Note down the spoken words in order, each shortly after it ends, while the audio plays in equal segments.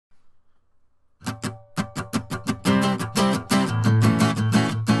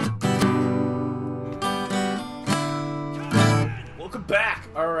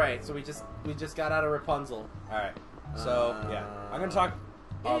All right, so we just got out of Rapunzel. All right. So yeah, I'm gonna talk.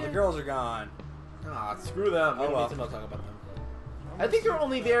 Oh, the girls are gone. Ah, screw them. We Oh, don't well. need to talk about them. I think you're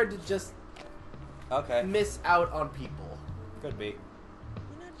only there to just Okay. miss out on people. Could be. You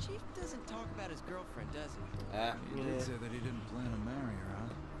know, Chief doesn't talk about his girlfriend, does he? He did say that he didn't plan to marry her,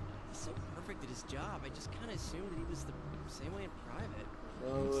 huh? He's so perfect at his job. I just kind of assumed that he was the same way in private.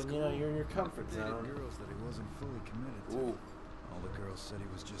 Oh, you know, you're in your comfort Dated zone. girls that he wasn't fully committed to. Ooh. All the girls said he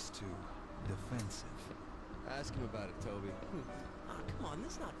was just too defensive. Ask him about it, Toby. Oh, come on,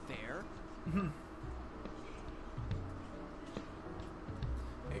 that's not fair.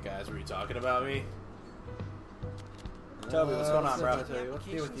 Hey guys, were you talking about me? Toby, what's going on, bro? What's the deal with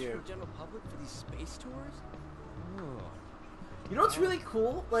Applications you? for general public for these space tours? You know what's really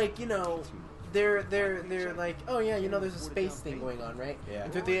cool? Like, you know, they're like, oh yeah, you know, there's a space thing going on, right? Yeah.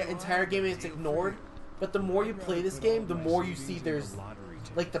 And through the entire game, it's ignored. But the more you play this game, the more you see there's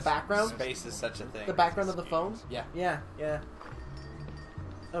like the background, Space is such a thing. the background of the phone. Yeah. Yeah, yeah.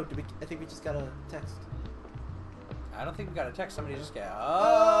 Oh, I think we just got a text. I don't think we got a text. Somebody just got.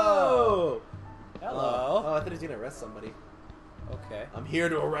 Oh. Hello. Oh, I thought he was gonna arrest somebody. Okay. I'm here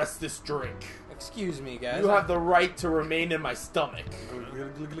to arrest this drink. Excuse me, guys. You have the right to remain in my stomach.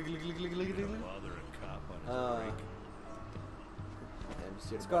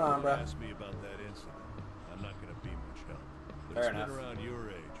 What's going on, bro? Ask me about that incident. I'm not going to be much help. But Fair it's enough. been around your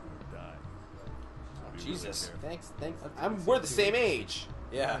age or die. So be Jesus. really careful. Thanks. We're the same age.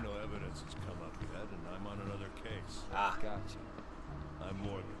 Yeah. No evidence has come up yet, and I'm on another case. Ah. Gotcha. I'm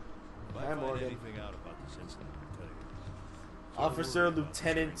Morgan. If I Hi, find Morgan. anything out about this incident, I'll tell you. So Officer don't worry about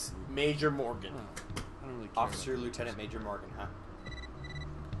Lieutenant strangling. Major Morgan. I don't really care Officer about Lieutenant Major Morgan, huh?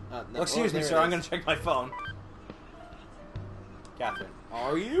 No, Well, excuse me, there sir. it I'm is. going to check my phone. Catherine.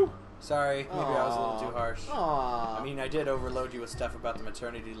 Are you? Sorry, maybe I was a little too harsh. Aww. I mean, I did overload you with stuff about the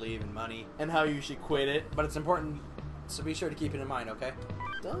maternity leave and money, and how you should quit it. but it's important, so be sure to keep it in mind, okay?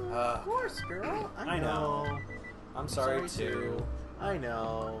 Of course, girl. I know. I'm sorry, too. I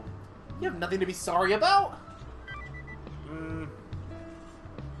know. You have nothing to be sorry about.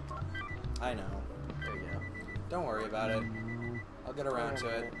 I know. There you go. Don't worry about it. I'll get around to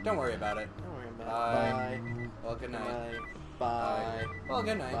it. Don't worry about it. Don't worry about Bye. it. Well, good night. Bye. Bye. Well,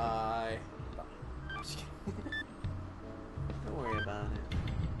 good night. Bye. Just kidding. Don't worry about it.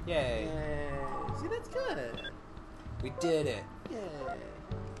 Yay. Yay. See, that's good. We did it. Yay.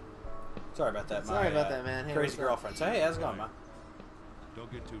 Sorry about that, Sorry my, about that, man. Hey, crazy what's up? girlfriend. So, hey, how's it going, ma?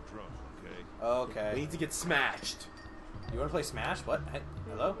 Don't get too drunk, okay? Okay. We need to get smashed. You want to play Smash? What? Hey,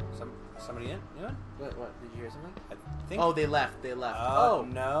 hello? Somebody in? You in? What? Did you hear something? I think. Oh, they left. They left. Oh, Oh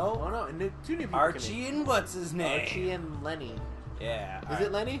no. no! And two new people. Archie and what's his name? Archie and Lenny. Yeah. Is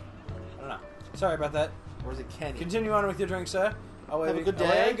it Lenny? I don't know. Sorry about that. Or is it Kenny? Continue on with your drink, sir. Away Have a we- good away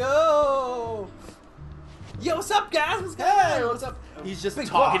day. I go. Yo, what's up, guys? What's going Hey, on? what's up? He's just Big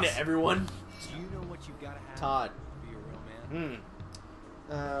talking boss. to everyone. Do you know what you gotta have Todd. to be a real man?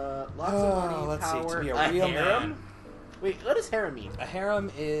 Lots of money, let's see. power. To be a real harem? man. Wait, what does harem mean? A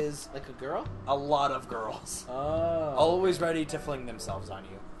harem is Like a girl? a lot of girls. Oh. Always ready to fling themselves on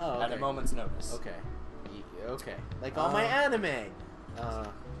you. Oh, At a okay. moment's notice. Okay. Okay. Like all my anime.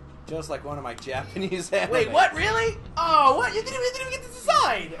 Just like one of my Japanese anime. Wait, what? Really? Oh, what? You didn't even get to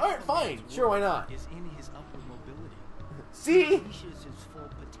decide. All right, fine. Sure, why not? Is in his upward mobility. See? He shows his full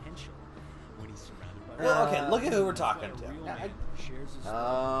potential when he's surrounded by Well, okay, look at who we're talking a to. real Yeah, man who shares his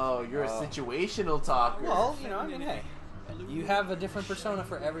Oh, you're a Oh. situational talker. Well, you know, I mean, hey. You have a different persona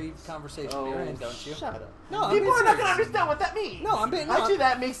for every conversation Oh, you're in, don't you? Shut up. No, I'm People being are not going to serious. understand what that means. No, I'm being... no, Actually,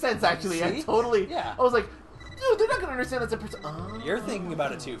 that makes sense, actually. I See? totally... Yeah. I was like, dude, they're not going to understand that's a person... Oh. You're thinking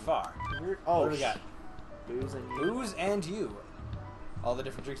about it too far. Oh, What do we got? Booze and you. Booze and you. All the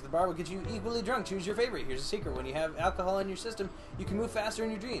different drinks at the bar will get you equally drunk. Choose your favorite. Here's a secret. When you have alcohol in your system, you can move faster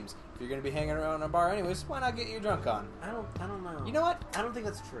in your dreams. If you're going to be hanging around a bar anyways, why not get your drunk on? I don't know. You know what? I don't think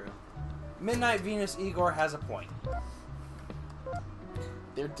that's true. Midnight Venus Igor has a point.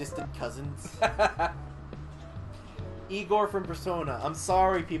 They're distant cousins. Igor from Persona. I'm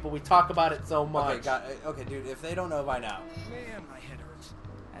sorry, people. We talk about it so much. Okay, dude, if they don't know by now. Man, my head hurts.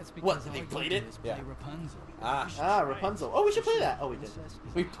 That's What, because they all I played do it? is Yeah. play Rapunzel. Ah, Rapunzel. Oh, we should play that. Oh, we did.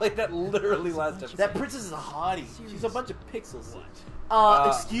 We played that literally last episode. That princess is a hottie. She's a bunch of pixels.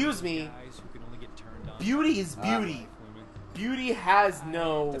 Uh, Excuse me. Guys who can only get turned on. Beauty is beauty. Beauty has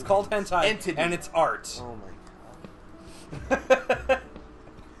no... It's called hentai, entity. and it's art. Oh my god.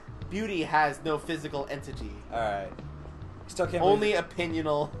 Beauty has no physical entity. Alright. Still can't Only believe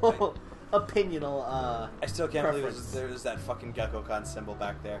opinional. opinional. I still can't believe preference. there's that fucking GeckoCon symbol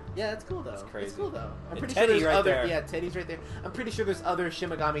back there. Yeah, it's cool though. That's crazy. It's cool though. I'm And pretty Teddy sure there's right other. there. Yeah, Teddy's right there. I'm pretty sure there's other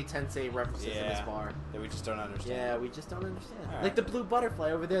Shimigami Tensei references in this bar. That we just don't understand. Yeah, we just don't understand. All right. Like the blue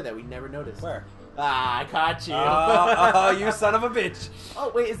butterfly over there that we never noticed. Where? Ah, I caught you. Oh, you son of a bitch!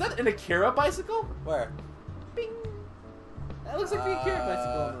 Oh wait, is that an Akira bicycle? Where? Bing. That looks like the Akira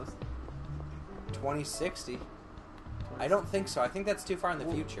bicycle almost. 2060. I don't think so. I think that's too far in the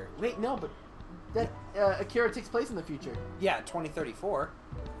future. Wait, no, but that Akira takes place in the future. Yeah, 2034.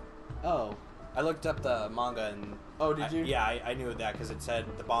 Oh. I looked up the manga and... Oh, did you? Yeah, I knew that because it said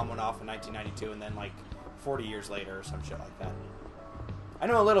the bomb went off in 1992 and then like 40 years later or some shit like that. I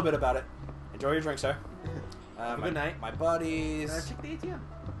know a little bit about it. Enjoy your drink, sir. Good night. My buddies. Check the ATM.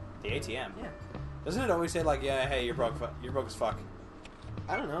 The ATM? Yeah. Doesn't it always say like, yeah, hey, you're broke as fuck?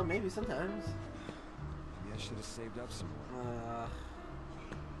 I don't know, maybe sometimes. Maybe I should have saved up some more.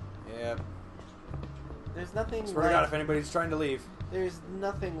 Yeah. There's nothing Swear to God, if anybody's trying to leave. There's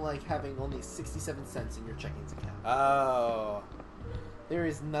nothing like having only 67 cents in your checkings account. Oh. There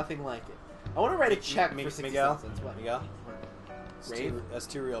is nothing like it. I want to write a check for 67 Miguel? cents. What? Miguel? Rave? That's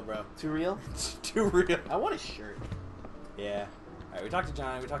too real, bro. Too real? It's too real. I want a shirt. Yeah. Alright, we talked to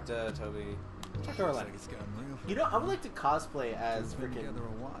Johnny, we talked to Toby, we talked to Looks Orlando. like it's gotten real. You know, I would like to cosplay as We've been freaking together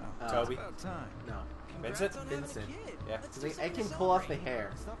a while. Toby? It's about time. No. Vincent? Congrats on having a Vincent. kid. Yeah. Let's 'Cause do I something can to pull off the celebrate. hair.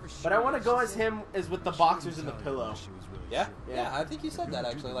 It's not for But I sure. want to go as him as with the boxers and the pillow. She was really Yeah? sure. Yeah, I think you said that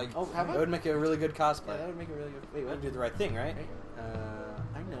actually. Like, Oh, have I? it would make a really good Yeah, cosplay. that would make it really good. Wait, You what? would do the right thing, right?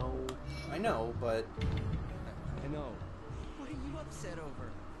 I know. I know, but I know. What are you upset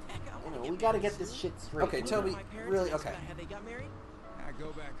over? Heck, I You wanna know, get we gotta married get this soon. shit straight. Okay, Look, Toby, my parents really? asked Okay. about how they got married. I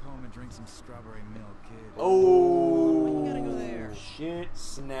go back home and drink some strawberry milk, kid. oh, You gotta go there. Shit.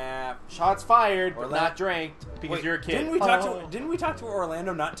 snap! Shots fired, but Orla- not drank because Wait, you're a kid. Didn't we talk to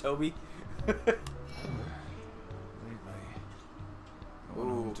Orlando, not Toby? Lately, going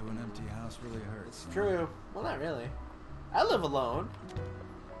home Ooh. to an empty house really hurts. It's true. Well, not really. I live alone.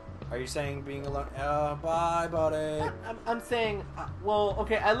 Are you saying being alone? Bye, buddy. I'm saying, well,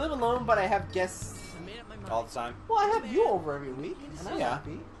 okay, I live alone, but I have guests. I made up my mind. All the time. Well, I have you over every week, and I'm Yeah.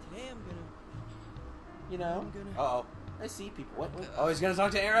 happy. Today I'm gonna. You know, I'm gonna. Uh oh. I see people. What? Oh, he's gonna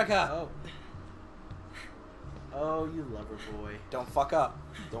talk to Erica. Oh. Oh, you lover boy. Don't fuck up.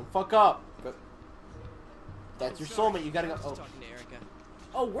 Don't fuck up. Go- That's your Sorry, soulmate. You gotta I go. was Oh, just talking to Erica.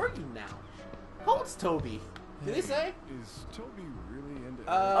 oh, were you now? How old's Toby? Did they say? Is Toby really into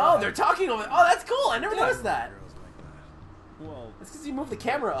Oh, they're talking over. Oh, that's cool. I never Yeah. noticed that. Girls like that. Well, That's because you moved the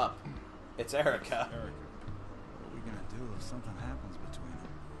camera up. It's Erica. Erica. What are we gonna do if something happens between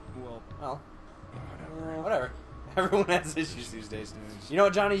them? Well, Well, whatever. whatever. Everyone has issues these days. You know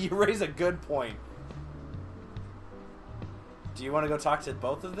what, Johnny? You raise a good point. Do you want to go talk to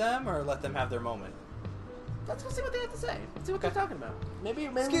both of them or let them have their moment? Let's go see what they have to say. Let's see what they're Okay. talking about. Maybe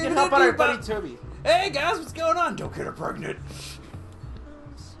we Excuse can me, help out our dude, buddy but- Toby. Hey guys, what's going on? Don't get her pregnant.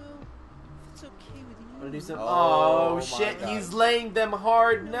 So, if it's okay with you. Wanna do some? Oh Oh, my shit! God. He's laying them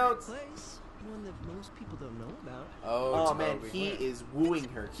hard No notes. place, one that most people don't know about. Oh man, Toby. he is wooing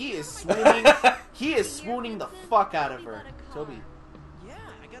her. He is swooning. He is swooning the fuck out of her. Toby. Yeah,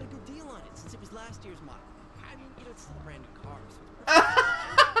 I got a good deal on it since it was last year's model. I mean, you know, it's still a brand new car.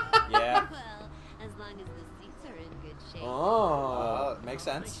 So Yeah. Well, as long as the seats are in good shape. Oh. Makes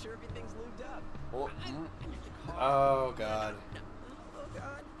I'll make sense. sure everything's lubed up. Oh, I need the car. oh God. Oh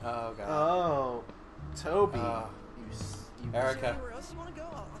God. Oh God. Oh, Toby. Oh. You Erica. Anywhere else you want to go?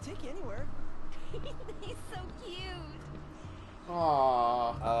 I'll take you anywhere. He's so cute.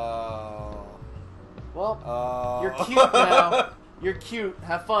 Aw. Oh. Well, Oh. you're cute now. You're cute.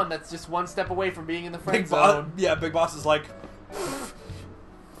 Have fun. That's just one step away from being in the friend Big boss. zone. Yeah, Big Boss is like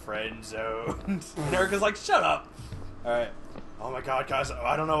friend zone, and Erica's like, "Shut up." All right. Oh my God, guys,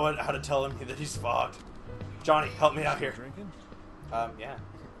 I don't know how to tell him that he's fucked. Johnny, help me out here. Drinking? Yeah.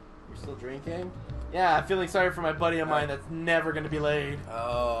 You're still drinking? Yeah, I'm feeling sorry for my buddy of mine that's never gonna be laid.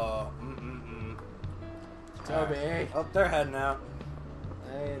 Oh. Toby. Oh, they're heading out.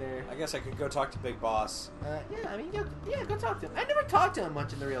 Later. I guess I could go talk to Big Boss. Yeah, I mean, yeah, go talk to him. I never talked to him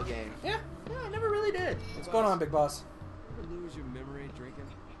much in the real game. Yeah. Yeah, I never really did. What's going on, Big Boss? Ever lose your memory drinking?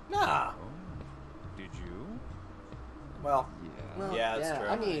 Nah. Oh. Did you? Well, Well, yeah, that's true.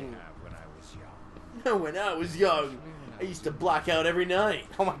 I mean, When I was young. when I was young, I used to black out every night.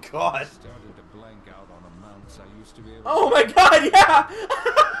 oh my God. Started to blank out on amounts I used to be able Oh my god, yeah!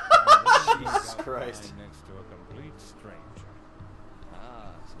 Jesus Christ. Next to a complete stranger.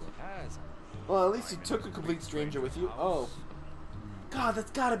 Ah, so it has. Well, at least you took a complete stranger with you. Oh. God,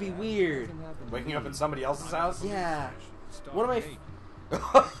 that's gotta be weird. Waking up in somebody else's house? Yeah. Start What am I...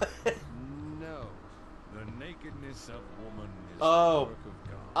 date. of woman is Oh. the work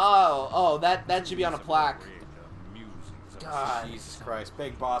of God. Oh, that should be on a plaque. Great musings of God. Jesus Christ,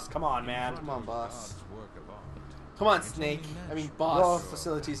 big boss, come on, man. Come on, boss. God's work of art. Come on, Snake. I mean, Your boss.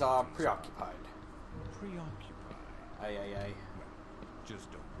 facilities are preoccupied. Preoccupied. Aye, aye, aye.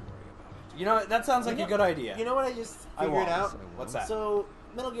 Just don't worry about it. You know, that sounds like a good idea. You know what I just I figured won't. out? What's that? So,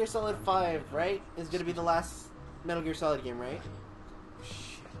 Metal Gear Solid 5, right, is going to be the last Metal Gear Solid game, right?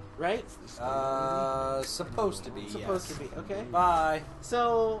 Right? Supposed to be, Supposed yes. to be, okay. Bye.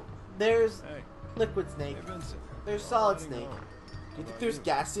 So, there's Hey, Liquid Snake. hey, Vincent. There's Oh, Solid letting Snake. go. Do you think about there's you?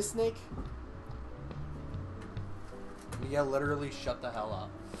 Gaseous Snake? Yeah, literally shut the hell up.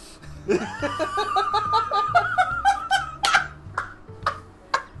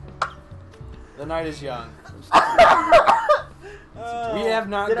 The night is young. We have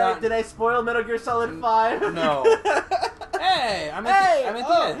not gotten... Did I spoil Metal Gear Solid 5? No. Hey, I'm at Hey! the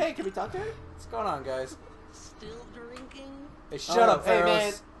Oh, end. hey, can we talk to her? What's going on, guys? Still drinking? Hey, shut up, hey,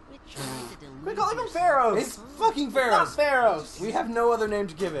 man. Pharaohs. We're trying to delude Quit calling him yourself. Pharaohs! It's fucking Not Pharaohs. Pharaohs! We have no other name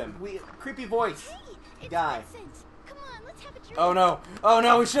to give him. Creepy voice. Hey, it's Guy. Vincent. Come on, let's have a drink. Oh no. Oh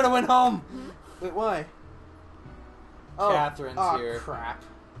no, we should have went home. Wait, why? Catherine's oh, here. crap.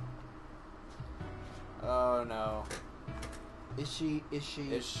 Oh no. Is she? Ish.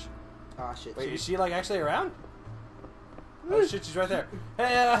 Ah, shit. Wait, She- is she like actually around? Oh shit, she's right there.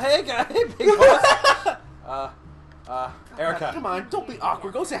 Hey, hey guy, hey big boss. Erica. Come on, don't be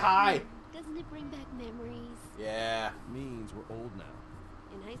awkward. Go say hi. Doesn't it bring back memories? Yeah. Means we're old now.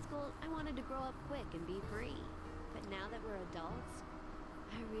 In high school, I wanted to grow up quick and be free. But now that we're adults,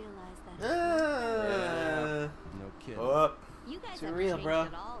 I realize that Uh, No kidding. Oh, you guys too haven't real, changed bro.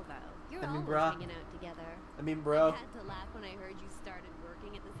 at all, though. You're I mean, always bruh. hanging out together. I mean, bro. I had to laugh when I heard you started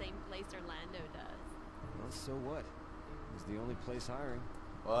working at the same place Orlando does. Well, so what? It's the only place hiring.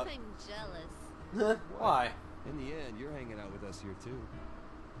 what? I'm jealous. Why? In the end, you're hanging out with us here too.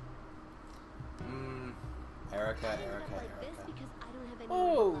 Erica, I ended Erica, up like this Erica. because I don't have any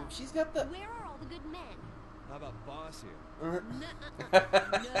Oh, left. she's got the. Where are all the good men? How about boss here? No.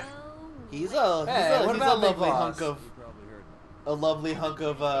 He's way. a. Hey, he's what a about Big lovely Boss? hunk of. You probably heard me. A lovely hunk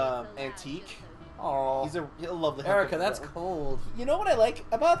of So loud, antique. just so Oh, He's a lovely. hunk Erica, of- that's cold. You know what I like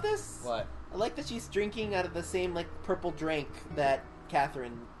about this? What? I like that she's drinking out of the same like purple drink that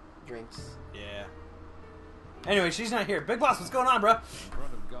Catherine drinks. Yeah. Anyway, she's not here. Big boss, what's going on, bro? In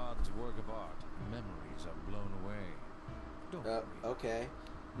front of God's work of art, memories are blown away. Don't worry. Okay.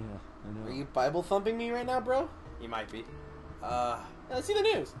 Yeah, I know. Are you Bible thumping me right now, bro? You might be. Let's see the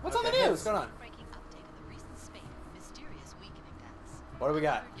news. What's on the okay, hey, news? What's going on? Breaking update of the recent spate of mysterious weakening deaths. What do we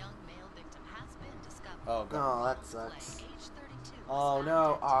got? Third young male victim has been discovered. Oh, good. Oh, that sucks. Age 32. Oh was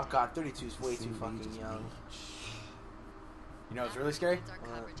no. found Oh dead god, 32 is way too Same fucking age as young. You know what's really scary? Our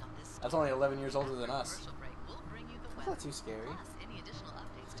coverage on this That's only 11 years older than us. commercial break will bring you the That's weather, not too scary. plus any additional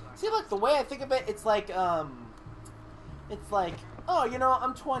updates to our See, like the way I think of it, it's like oh, you know,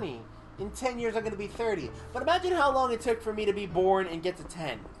 I'm 20. In 10 years, I'm gonna be 30. But imagine how long it took for me to be born and get to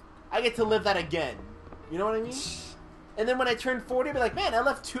 10. I get to live that again. You know what I mean? And then when I turn 40, I'll be like, man,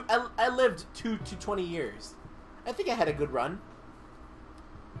 I lived 2 to 20 years. I think I had a good run.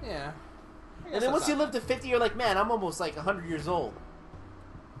 Yeah. And then once you live to 50, you're like, man, I'm almost like 100 years old.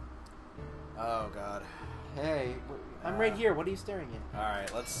 Oh, God. Hey, I'm right here. What are you staring at?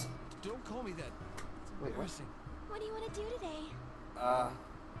 Alright, let's... Don't call me that. It's Wait, what? embarrassing. What do you want to do today?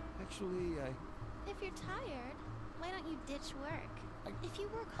 Actually, If you're tired, why don't you ditch work? I- If you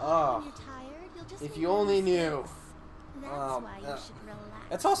work Oh. hard when you're tired, you'll just If make you more only knew. mistakes. That's Well, why you should relax.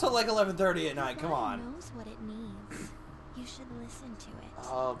 It's also like 11:30 at night, Your come body on. knows what it needs. You should listen to it.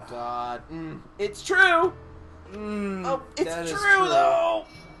 Oh, God. It's true! Oh, it's that is true, though!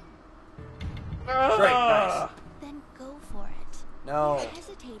 Great, nice. Then go for it. No. You're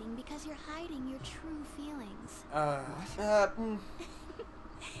hesitating because you're hiding your true feelings.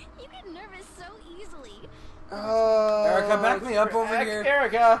 You get nervous so easily. Erica, back me up over here.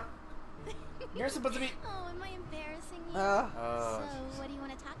 Erica! You're supposed to be... Oh, am I embarrassing you? Oh, So, what do you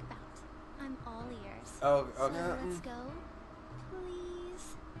want to talk about? I'm all ears. Oh, So, okay. let's go.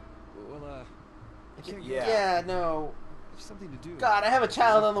 Please. well, I can't Yeah. Yeah, no. There's something to do. God, I have a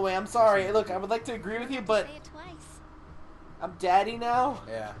child on the way. I'm sorry. Look, I would like to agree with you, but Say it twice. I'm daddy now.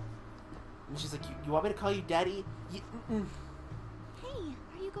 Yeah. And she's like, you want me to call you daddy? Hey,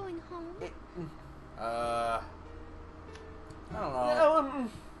 are you going home? I don't know. No,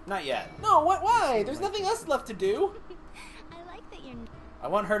 Not yet. no, what? Why? There's nothing else left to do. I like that you're... I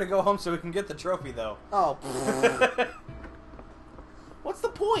want her to go home so we can get the trophy, though. Oh. What's the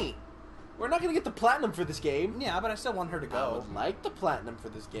point? We're not gonna get the platinum for this game. Yeah, but I still want her to I go. would like the platinum for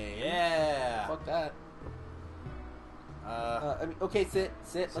this game. Yeah. Fuck that. I mean, okay, sit.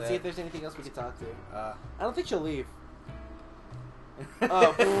 Let's see if there's anything else we can talk to. I don't think she'll leave.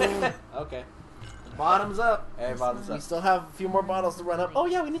 Oh, okay. Bottoms up. Hey, bottoms We up. still have a few more bottles to run up. Oh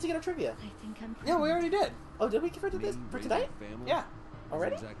yeah, we need to get a trivia. I think I'm Yeah, we already did. Oh, did we give her to this for tonight? Yeah.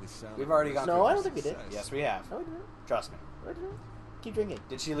 Already? We've already gone No, through I don't this. think we did. Yes, we have. No, we didn't. Trust me. No, we didn't. Keep drinking.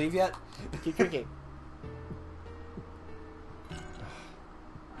 Did she leave yet? Keep drinking.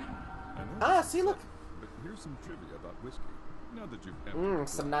 I know See, look. But here's some trivia about whiskey. Now that you've emptied your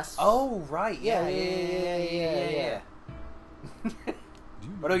Some glass. nice. Oh, right. Yeah. Do Do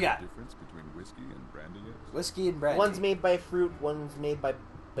you What know do we got? the difference between whiskey and brandy is? Whiskey and brandy. One's made by fruit. One's made by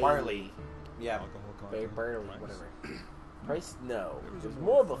barley. Yeah. Alcohol By content, barley, price. whatever. Price? No. There is There's a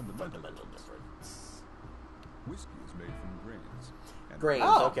more more of a fundamental fundamental difference. difference. Whiskey is made from grains. And Grains.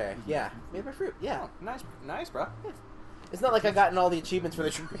 Oh. Okay. Yeah. Made by fruit. Yeah. Oh, nice, bro. It's not like I've gotten all the achievements for the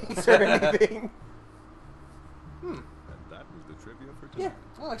drinks or anything. And that was the trivia for Yeah. tonight.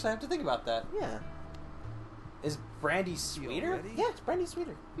 Well, actually, I have to think about that. Yeah. Is brandy sweeter? Yeah, it's brandy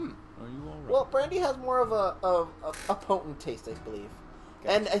sweeter. Are you all right? Well, brandy has more of a potent taste, I believe.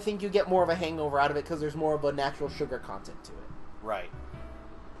 Gotcha. And I think you get more of a hangover out of it because there's more of a natural sugar content to it. Right.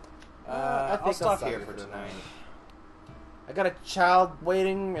 I think I'll stop stop here it for for tonight. I got a child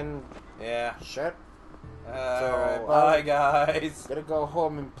waiting and Yeah. shit. Alright, bye, guys. Gotta go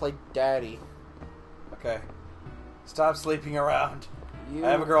home and play daddy. Okay. Stop sleeping around. You, I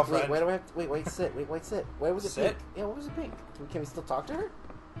have a girlfriend. Wait, sit. Sit. Why was it Sit? pink? Yeah, what was it pink? Can we still talk to her?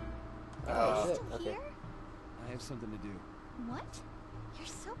 Oh, shit. still Okay. here? I have something to do. What? You're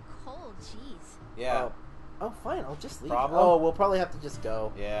so cold, jeez. Yeah. Oh, fine. I'll just leave. Problem? Oh, we'll probably have to just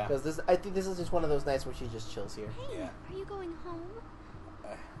go. Yeah. Because I think this is just one of those nights where she just chills here. Hey, Yeah. are you going home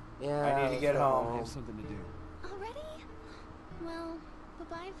Yeah. I need to let's get go home. I have something to do. already? Well,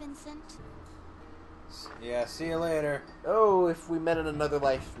 bye-bye, Vincent. Yeah, see you later. Oh, if we met in another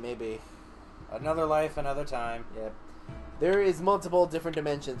life, maybe. Another life, another time. Yep. There is multiple different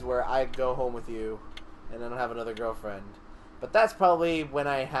dimensions where I go home with you, and I don't have another girlfriend. But that's probably when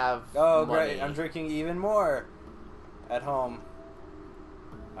I have Oh, money. great. I'm drinking even more at home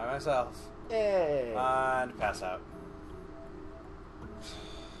by myself. Yay. And pass out.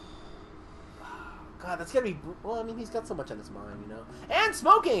 God, that's gonna be... Well, I mean, he's got so much on his mind, you know? And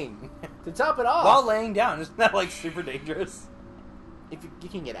smoking! To top it off! While laying down. Isn't that, like, super dangerous? If you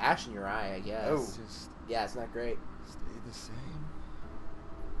can get ash in your eye, I guess. Oh. Just Yeah, it's not great. stay the same.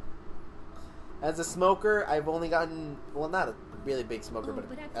 As a smoker, I've only gotten... Well, not a really big smoker, Oh, but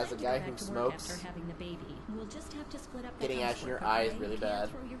but I'd as a like to guy go who back to work smokes, after having the baby. We'll just have to split up the getting ash in your housework, eye is okay? really You can't bad.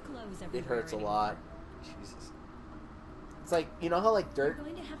 throw your clothes it everywhere hurts a anymore. lot. Jesus. It's like, you know how, like, You're dirt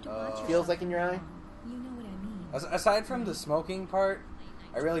going to have to watch feels yourself like in your eye? now. You know what I mean. Aside from the smoking part,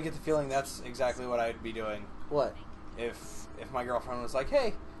 I really get the feeling that's exactly what I'd be doing What? if my girlfriend was like,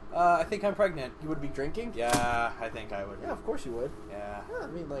 "Hey, I think I'm pregnant." You would be drinking? Yeah, I think I would. Yeah, of course you would. Yeah. Yeah, I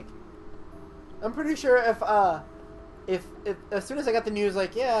mean, like... I'm pretty sure if as soon as I got the news,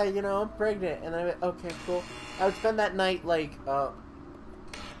 like, yeah, you know, I'm pregnant, and I went, okay, cool, I would spend that night, like,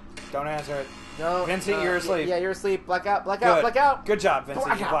 Don't answer it. no... Vincent, you're asleep. Yeah, you're asleep. Black out, black Good. out, black out! Good job, Vincent.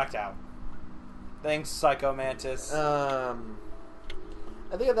 You Blackout. blacked out. Thanks, Psycho Mantis. I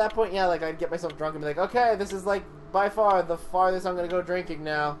think at that point, yeah, like, I'd get myself drunk and be like, okay, this is, like, by far the farthest I'm gonna go drinking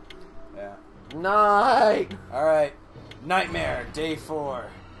now. Yeah. Night! All right. Nightmare, day 4.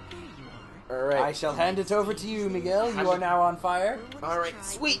 Alright. I shall hand it over to you, Miguel. You are now on fire. Alright,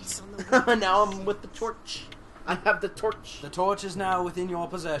 sweet! Now I'm with the torch. I have the torch. The torch is now within your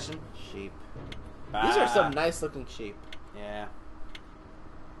possession. Sheep. These are Ah. some nice looking sheep. Yeah.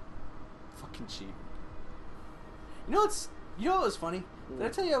 Fucking sheep. You know what was funny? Did I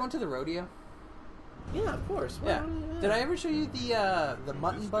tell you I went to the rodeo? Yeah, of course. Yeah. Well, Did I ever show you the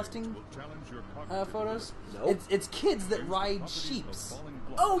mutton busting photos? Nope. It's kids that ride sheeps.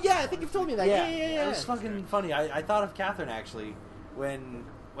 Oh, yeah, I think you've told me that. Yeah. It was fucking funny. I thought of Catherine actually when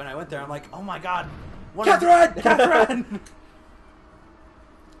I went there. I'm like, oh my god, Catherine!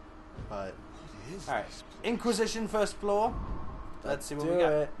 But All right, Inquisition first floor. Let's see what we do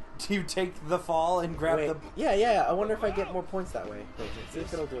got. it. Do you take the fall and grab Wait, the? yeah. I wonder if I get more points that way. Wait, see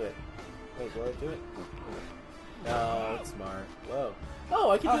if it'll do it. Wait, will it do it? No, it's smart. Whoa.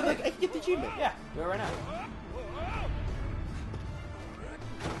 Oh, I can do Oh, it. hey. I can get the achievement. Yeah, do it right now.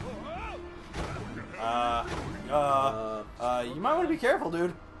 You might want to be careful,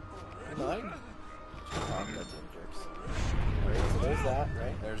 dude. Mine. Oh, that's jerks. Alright, so there's that,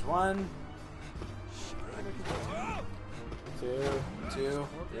 right? There's 1, 2, 2,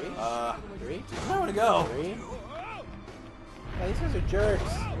 3, 3. 3, I want to go. 3. Yeah, these guys are jerks.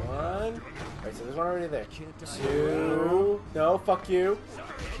 1, Alright, so there's one already there. 2. No, fuck you.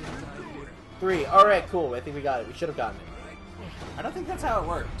 3. Alright, cool. I think we got it. We should have gotten it. I don't think that's how it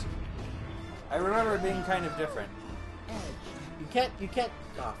worked. I remember it being kind of different. You can't.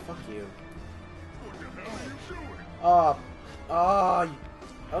 Oh, fuck you. Oh.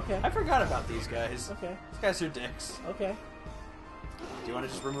 Okay. I forgot about these guys. Okay. These guys are dicks. Okay. Do you want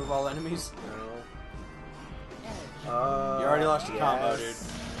to just remove all enemies? No. You already lost your combo, dude.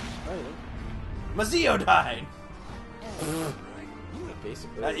 Mazio died!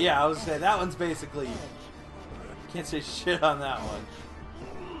 Basically. Yeah, I was saying, that one's basically... Can't say shit on that one.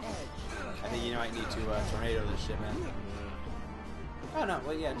 I think you might need to tornado this shit, man. Oh, no.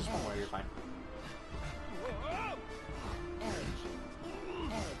 Well, yeah, just one more. You're fine.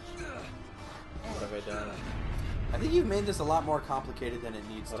 What have I done? I think you've made this a lot more complicated than it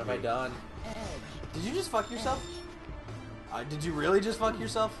needs to be. What have I done? Did you just fuck yourself? Did you really just fuck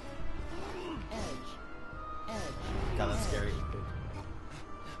yourself? God, that's scary.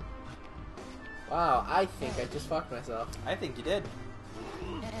 Wow, I think I just fucked myself. I think you did.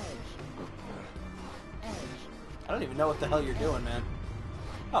 I don't even know what the hell you're doing, man.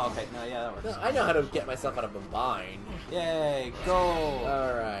 Oh, okay. No, yeah, that works. No, I know how to get myself out of a bind. Yay, gold.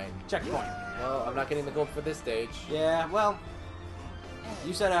 Alright. Checkpoint. Well, I'm not getting the gold for this stage. Yeah, well,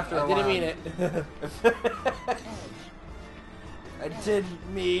 you said after a I while. didn't mean it. I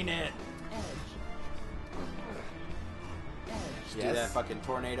didn't mean it. Just do that fucking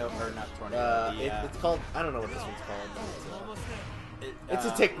tornado, or not tornado. It's called, I don't know what this one's called. It's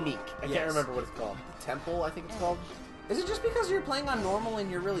a technique. I can't remember what it's called. The temple, I think it's called. Is it just because you're playing on normal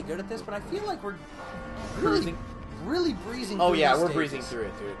and you're really good at this? But I feel like we're really breezing Oh through yeah, these we're stages. breezing through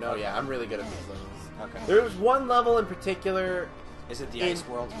it, dude. No, yeah, I'm really good at these levels. Okay. There was one level in particular. Is it the ice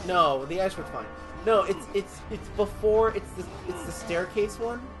world? No, the ice world's fine. No, it's before it's the staircase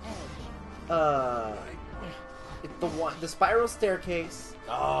one. It's the spiral staircase.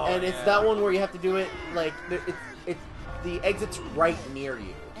 Oh, and it's that one where you have to do it like it's the exit's right near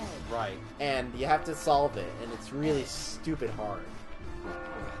you. Right. And you have to solve it, and it's really stupid hard.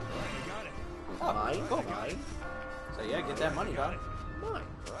 Oh, Mine? cool. Mine? So yeah, get that money, dog. Mine.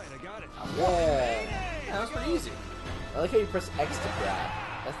 Right, I got it. Yeah. Yeah, that was pretty easy. I like how you press X to grab.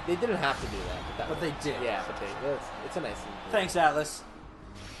 They didn't have to do that. But they did. Yeah, but it's a nice thing. Thanks, Atlus.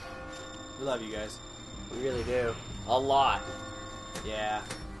 We love you guys. We really do. A lot. Yeah.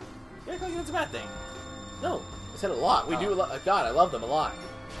 You act like that's a bad thing. No, I said a lot. We do a lot. God, I love them a lot.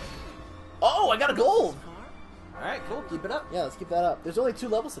 Oh, I got a gold! Alright, cool. Keep it up. Yeah, let's keep that up. There's only 2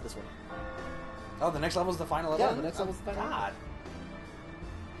 levels to this one. Oh, the next level's the final level? Yeah, the next level's the final level. God.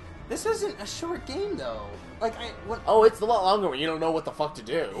 This isn't a short game, though. Like, Oh, it's a lot longer when you don't know what the fuck to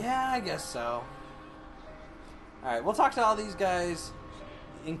do. Yeah, I guess so. Alright, we'll talk to all these guys,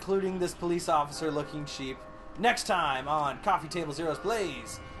 including this police officer looking sheep, next time on Coffee Table Zero's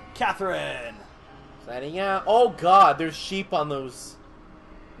Blaze. Catherine! Signing out. Oh, God, there's sheep on those.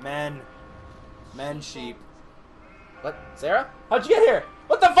 Men sheep. What? Sarah? How'd you get here?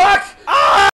 What the fuck? Ah!